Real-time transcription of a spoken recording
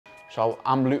So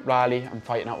I'm Luke Riley, I'm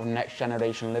fighting out with Next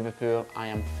Generation Liverpool. I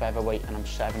am featherweight and I'm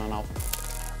 7-0.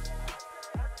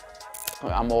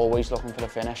 I'm always looking for the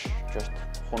finish, just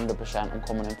 100% I'm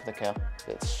coming in for the kill.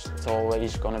 It's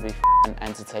always going to be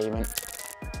entertainment.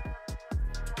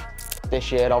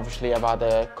 This year obviously I've had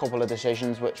a couple of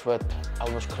decisions which I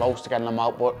was close to getting them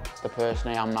out, but the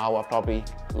person I am now, I probably,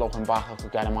 looking back, I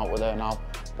could get him out with her now.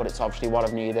 But it's obviously what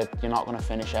I've needed. You're not going to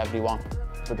finish everyone.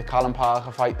 With the Callum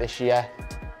Parker fight this year,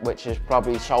 which is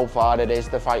probably so far it is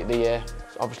the fight of the year.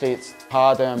 Obviously it's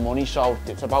hard-earned money, so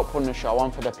it's about putting a show on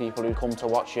for the people who come to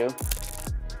watch you.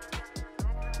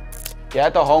 Yeah,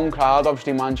 the home crowd,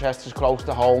 obviously Manchester's close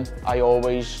to home. I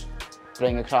always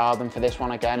bring a crowd in for this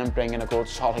one again and bring in a good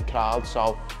solid crowd,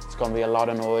 so it's going to be a lot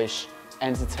of noise,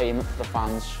 entertainment for the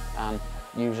fans and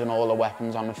using all the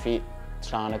weapons on the feet,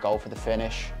 trying to go for the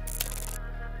finish.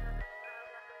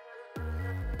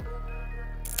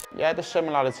 Yeah, the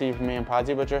similarity for me and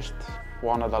Paddy, we're just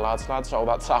one of the lads, so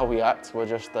that's how we act. We're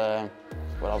just, we're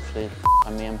obviously,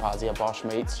 and me and Paddy are boss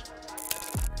mates.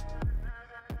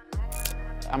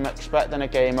 I'm expecting a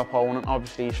game opponent.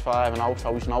 Obviously he's 5-0,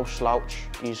 so he's no slouch.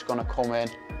 He's going to come in.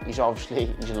 He's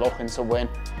looking to win.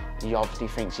 He obviously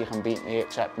thinks he can beat me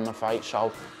accepting the fight,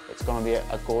 so it's going to be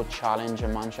a good challenge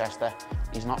in Manchester.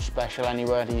 He's not special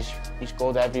anywhere. He's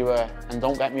good everywhere. And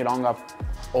don't get me wrong, I've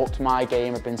upped my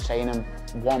game. I've been training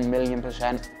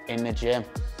 1,000,000% in the gym,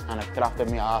 and I've grafted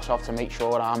my arse off to make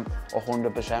sure I'm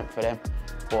 100% for him.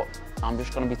 But I'm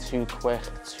just going to be too quick,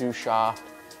 too sharp,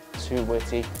 too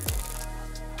witty.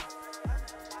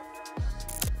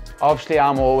 Obviously,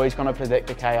 I'm always going to predict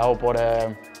the KO, but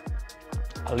a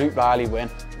Luke Riley win.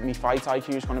 My fight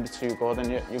IQ is going to be too good,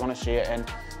 and you're going to see it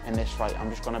in this fight. I'm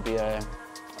just going to be a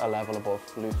level above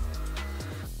Luke.